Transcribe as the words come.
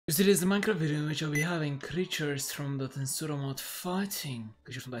This is a Minecraft video in which I'll be having creatures from the Tensura mod fighting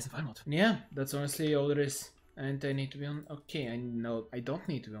creatures from the Ice and Fire mod. Yeah, that's honestly all there is. And I need to be on... Okay, I know I don't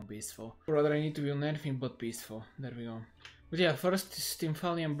need to be on peaceful. Or rather, I need to be on anything but peaceful. There we go. But yeah, first is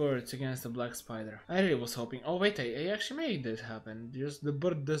Tymphalian birds against the black spider. I really was hoping... Oh wait, I actually made this happen. Just the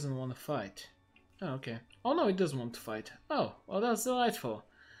bird doesn't want to fight. Oh, okay. Oh no, it does want to fight. Oh, well that's delightful.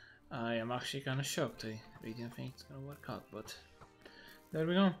 I am actually kind of shocked. I really didn't think it's gonna work out, but... There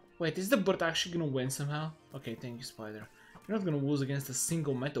we go. Wait, is the bird actually gonna win somehow? Okay, thank you, spider. You're not gonna lose against a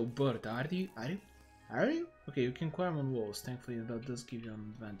single metal bird, are you? Are you? Okay, you can climb on walls. Thankfully, that does give you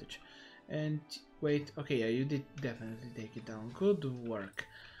an advantage. And wait, okay, yeah, you did definitely take it down. Good work.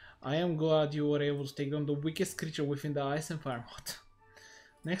 I am glad you were able to take down the weakest creature within the Ice and Fire mod.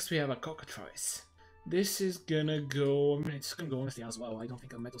 Next, we have a cockatrice. This is gonna go... I mean, it's gonna go honestly as well. I don't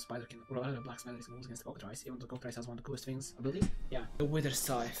think a metal spider can... Or rather, a black spider is gonna lose against the cockatrice, even though the cockatrice has one of the coolest things. Ability? Yeah. The wither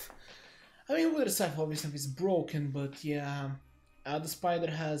scythe. I mean, wither scythe obviously is broken, but yeah... the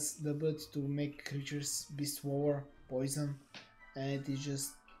spider has the ability to make creatures be slower, poison, and it is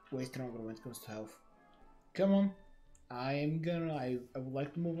just way stronger when it comes to health. Come on. I would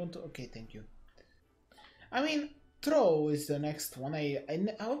like to move on to... Okay, thank you. I mean... Throw is the next one. I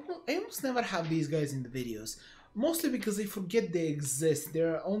almost never have these guys in the videos, mostly because I forget they exist.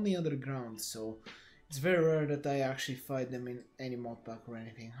 They're only underground, so it's very rare that I actually fight them in any mod pack or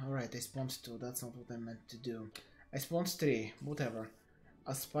anything. Alright, I spawned 2, that's not what I meant to do. I spawned 3, whatever.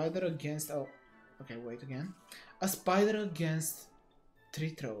 A spider against... Oh, okay, wait again. A spider against 3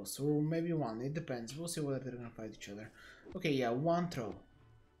 throws, or maybe 1, it depends. We'll see whether they're gonna fight each other. Okay, yeah, 1 throw.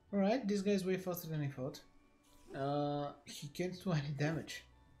 Alright, this guy's way faster than I thought. He can't do any damage.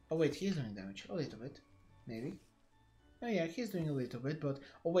 Oh wait, he's doing damage. A little bit. Maybe. Oh yeah, he's doing a little bit, but...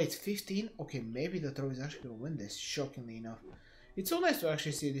 Oh wait, 15? Okay, maybe the throw is actually gonna win this, shockingly enough. It's so nice to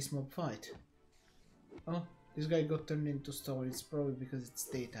actually see this mob fight. Oh, this guy got turned into stone. It's probably because it's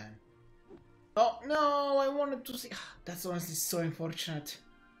daytime. Oh no, I wanted to see... That's honestly so unfortunate.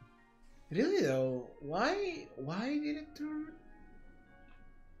 Really though, why did it turn...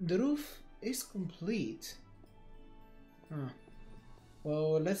 The roof is complete. Huh.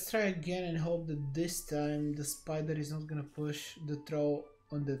 Well, let's try again and hope that this time the spider is not gonna push the throw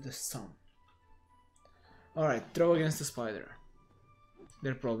under the sun. Alright, throw against the spider.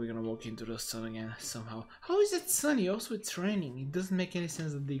 They're probably gonna walk into the sun again somehow. How is it sunny? Also, it's raining. It doesn't make any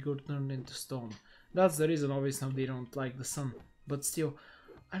sense that they got turned into stone. That's the reason, obviously, they don't like the sun. But still,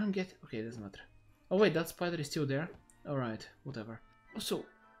 I don't get... Okay, it doesn't matter. Oh wait, that spider is still there? Alright, whatever. Also...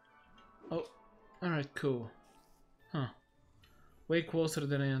 Oh, alright, cool. Huh. Way closer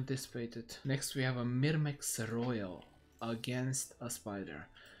than I anticipated. Next we have a Myrmex Royal against a spider.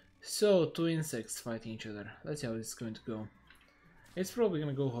 So, 2 insects fighting each other. Let's see how this is going to go. It's probably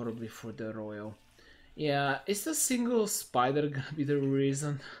gonna go horribly for the Royal. Yeah, is the single spider gonna be the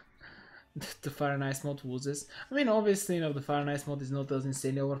reason that the Fire and Ice mod loses? I mean, obviously, you know, the Fire and Ice mod is not as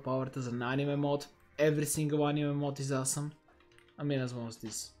insanely overpowered as an anime mod. Every single anime mod is awesome. I mean, as well as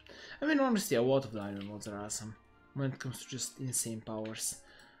this. I mean, honestly, a lot of the anime mods are awesome when it comes to just insane powers.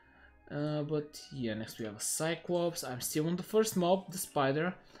 But yeah, next we have a Cyclops. I'm still on the first mob, the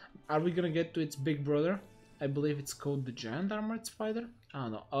spider. Are we gonna get to its big brother? I believe it's called the Giant Armored Spider. I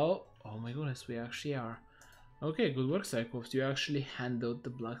don't know. Oh my goodness, we actually are. Okay, good work, Cyclops. You actually handled the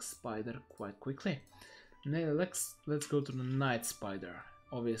black spider quite quickly. Now let's go to the Night Spider.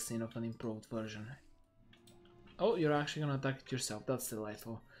 Obviously not an improved version. Oh, you're actually gonna attack it yourself. That's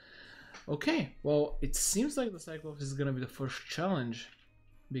delightful. Okay, well, it seems like the Cyclops is gonna be the first challenge.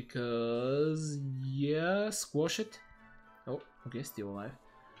 Because... yeah, squash it. Oh, okay, still alive.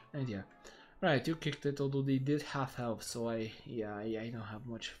 And yeah. Right, you kicked it, although they did have health, so I don't have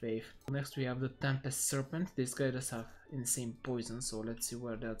much faith. Next we have the Tempest Serpent. This guy does have insane poison, so let's see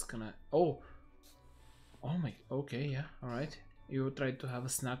where that's gonna... Oh! Oh my... Okay, yeah, alright. You tried to have a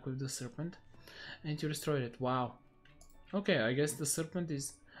snack with the serpent, and you destroyed it. Wow. Okay, I guess the serpent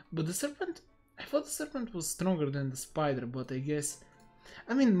is... But the serpent... I thought the serpent was stronger than the spider, but I guess...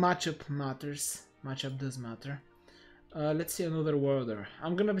 I mean, matchup matters. Matchup does matter. Let's see another warrior.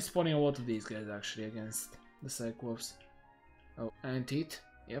 I'm gonna be spawning a lot of these guys, actually, against the Cyclops. Oh, and it.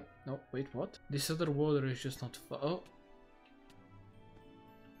 Yep. No, wait, what? This other warrior is just not... Oh.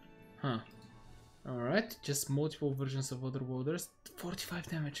 Huh. Alright, just multiple versions of other warriors. 45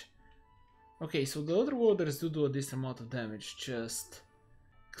 damage. Okay, so the other warriors do a decent amount of damage, just...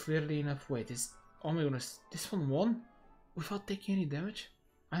 Clearly enough. Wait, oh my goodness, this one won without taking any damage?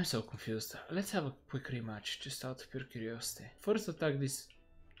 I'm so confused. Let's have a quick rematch, just out of pure curiosity. First attack this...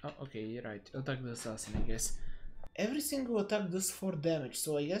 Oh, okay, you're right. Attack the assassin, I guess. Every single attack does 4 damage,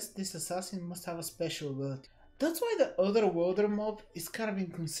 so I guess this assassin must have a special ability. That's why the other Welder mob is kind of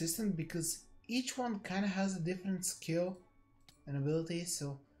inconsistent, because each one kind of has a different skill and ability,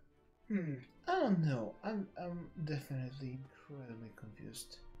 so I don't know. I'm definitely incredibly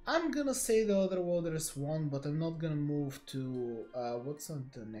confused. I'm gonna say the other Welders won, but I'm not gonna move to what's on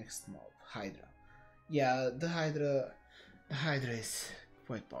the next mob? Hydra. Yeah, the Hydra is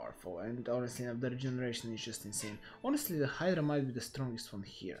quite powerful, and honestly the regeneration is just insane. Honestly, the Hydra might be the strongest one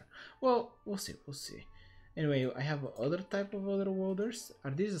here. Well, we'll see. Anyway, I have other type of other Welders.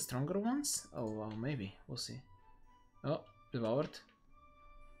 Are these the stronger ones? Oh well, maybe. We'll see. Oh, devoured.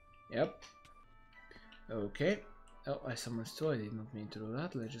 Yep. Okay. Oh, I summoned two. I did not mean to do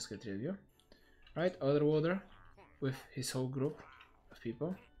that. Let's just get rid of you. Right, other Welder with his whole group of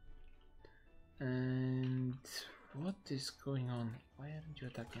people. And what is going on? Why aren't you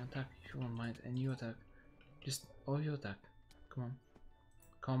attacking? Attack if you won't mind. And you attack. Just all you attack. Come on.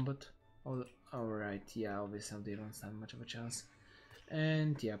 Combat. Alright, yeah, obviously they don't stand much of a chance.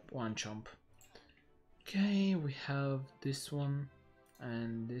 And yep, one chomp. Okay, we have this one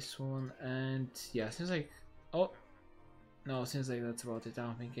and this one, and yeah, seems like, oh no, seems like that's about it. I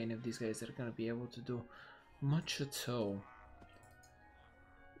don't think any of these guys are gonna be able to do much at all.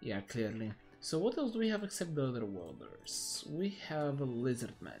 Yeah, clearly. So what else do we have except the other Welders? We have a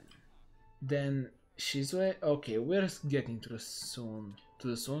Lizardman. Then Shizue. Okay, we're getting to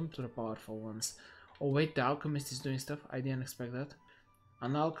the powerful ones. Oh wait, the Alchemist is doing stuff. I didn't expect that.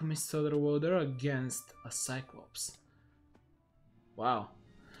 An Alchemist other Welder against a Cyclops. Wow.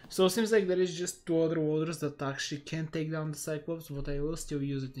 So it seems like there is just two other Welders that actually can take down the Cyclops, but I will still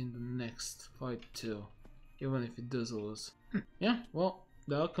use it in the next fight too, even if it does lose. Yeah, well,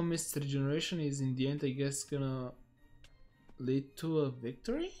 the Alchemist's regeneration is in the end, I guess, gonna lead to a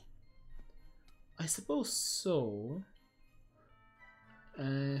victory? I suppose so.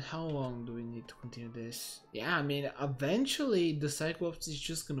 And how long do we need to continue this? Yeah, I mean, eventually the Cyclops is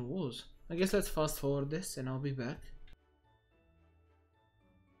just gonna lose. I guess let's fast forward this and I'll be back.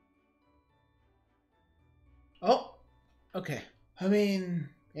 Oh, okay. I mean,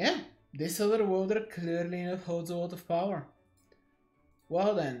 yeah, this other Welder clearly enough holds a lot of power.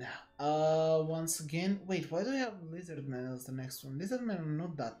 Well then, once again, wait, why do we have Lizardman as the next one? Lizardmen are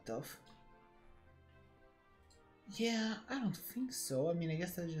not that tough. Yeah, I don't think so. I mean, I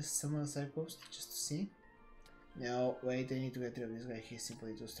guess I just summon a Cyclops just to see. No, wait, I need to get rid of this guy. He's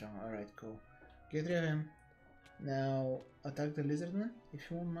simply too strong. Alright, cool. Get rid of him. Now, attack the Lizardman,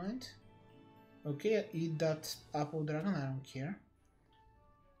 if you won't mind. Okay, eat that apple dragon, I don't care.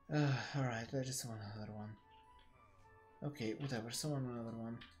 Alright, let's just summon another one. Okay, whatever, summon another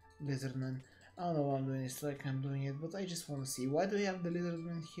one. Lizardman. I don't know why I'm doing this like I'm doing it, but I just want to see. Why do we have the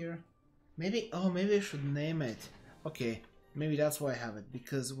Lizardman here? Maybe, oh, maybe I should name it. Okay, maybe that's why I have it,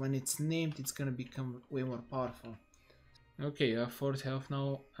 because when it's named, it's gonna become way more powerful. Okay, you have 4th health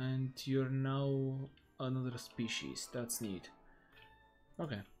now, and you're now another species. That's neat.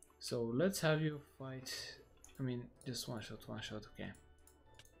 Okay, so let's have you fight. I mean, just one shot, okay.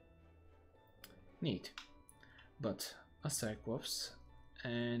 Neat. But a Cyclops,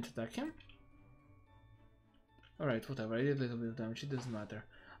 and attack him. Alright, whatever, I did a little bit of damage, it doesn't matter.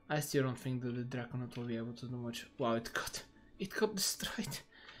 I still don't think that the Draconaut will be able to do much. Wow, it got destroyed.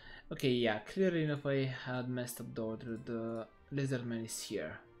 Okay, yeah, clearly enough I had messed up the order. The Lizardman is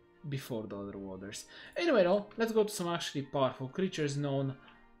here before the other Welders. Anyway though, let's go to some actually powerful creatures known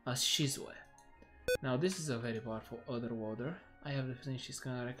as Shizue. Now this is a very powerful other Welder. I have the feeling she's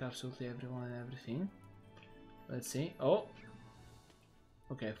gonna wreck absolutely everyone and everything. Let's see. Oh!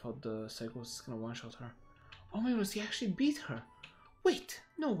 Okay, I thought the Cyclops is gonna one-shot her. Oh my goodness, he actually beat her! Wait,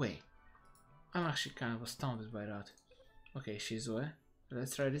 no way. I'm actually kind of astounded by that. Okay, Shizue,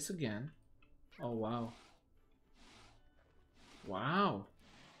 let's try this again. Oh wow. Wow.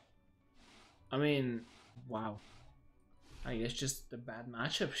 I mean, wow. I guess just a bad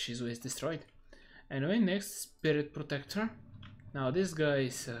matchup. Shizue is destroyed. Anyway, next, Spirit Protector. Now this guy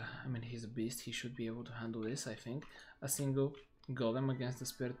is, I mean, he's a beast. He should be able to handle this, I think. A single golem against the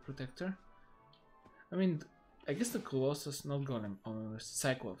Spirit Protector. I mean, I guess the Colossus, not Golem,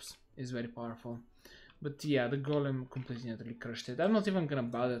 Cyclops is very powerful. But yeah, the Golem completely utterly crushed it. I'm not even gonna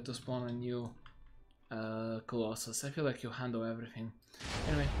bother to spawn a new Colossus. I feel like you handle everything.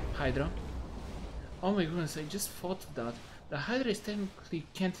 Anyway, Hydra. Oh my goodness, I just thought that. The Hydra is technically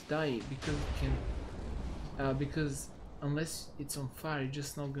can't die because it can... because unless it's on fire, it's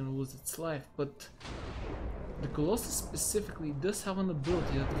just not gonna lose its life. But the Colossus specifically does have an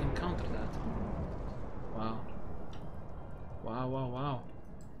ability that can counter that. Wow. Wow.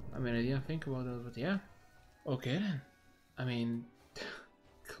 I mean, I didn't think about that, but yeah. Okay then. I mean,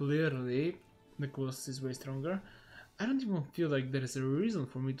 clearly the Colossus is way stronger. I don't even feel like there is a reason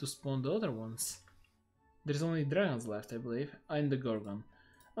for me to spawn the other ones. There's only dragons left, I believe, and the Gorgon.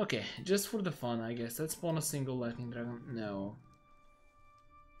 Okay, just for the fun, I guess. Let's spawn a single lightning dragon. No.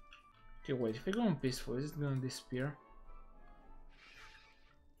 Okay, wait, if I go on peaceful, is it gonna disappear?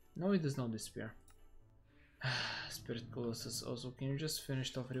 No, it does not disappear. Spirit Colossus also, can you just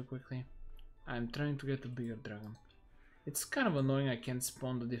finish it off real quickly? I'm trying to get a bigger dragon. It's kind of annoying I can't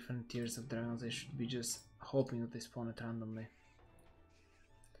spawn the different tiers of dragons. I should be just hoping that they spawn it randomly.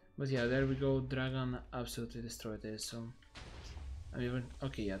 But yeah, there we go. Dragon absolutely destroyed it. So I'm even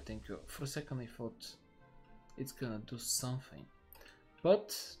okay. Yeah, thank you. For a second I thought it's gonna do something,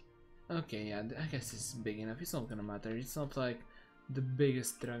 but okay, yeah, I guess it's big enough. It's not gonna matter. It's not like the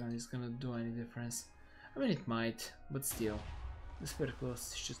biggest dragon is gonna do any difference. I mean, it might, but still, the Spirit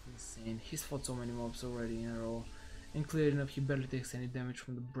Colossus is just insane. He's fought so many mobs already in a row, and clear enough, he barely takes any damage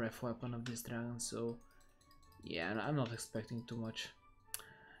from the breath weapon of this dragon. So yeah, I'm not expecting too much.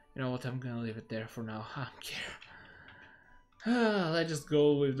 You know what, I'm gonna leave it there for now. I don't care. Let's just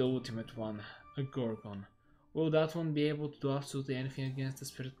go with the ultimate one, a Gorgon. Will that one be able to do absolutely anything against the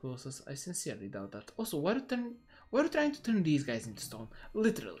Spirit Colossus? I sincerely doubt that. Also, why are you trying to turn these guys into stone?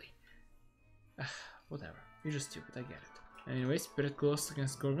 Literally. Whatever. You're just stupid, I get it. Anyway, Spirit Colossus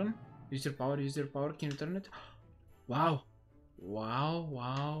against Gorgon. Use your power, can you turn it? Wow. Wow,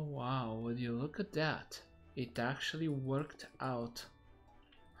 wow, wow. Would you look at that? It actually worked out.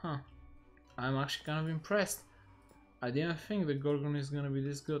 Huh. I'm actually kind of impressed. I didn't think the Gorgon is gonna be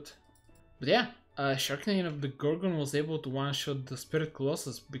this good. But yeah, shockingly enough, the Gorgon was able to one-shot the Spirit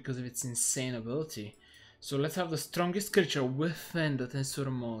Colossus because of its insane ability. So let's have the strongest creature within the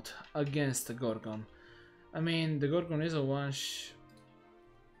Tensura mode against the Gorgon. I mean, the Gorgon is a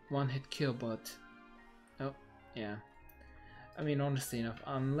one-hit kill, but... oh, yeah. I mean, honestly enough,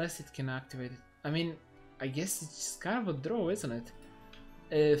 unless it can activate it... I mean, I guess it's just kind of a draw, isn't it?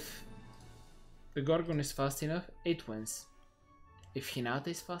 If the Gorgon is fast enough, it wins. If Hinata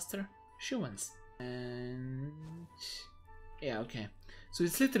is faster, she wins. And... yeah, okay. So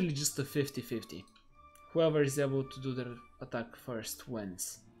it's literally just a 50-50. Whoever is able to do their attack first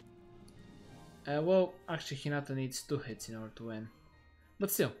wins. Well, actually Hinata needs 2 hits in order to win.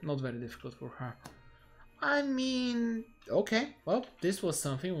 But still, not very difficult for her. I mean... okay, well, this was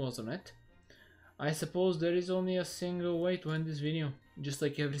something, wasn't it? I suppose there is only a single way to end this video, just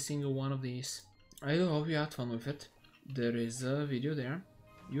like every single one of these. I do hope you had fun with it. There is a video there.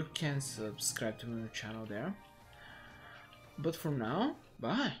 You can subscribe to my channel there. But for now,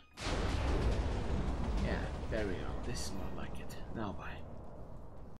 bye. Yeah, there we go. This is more like it. Now bye.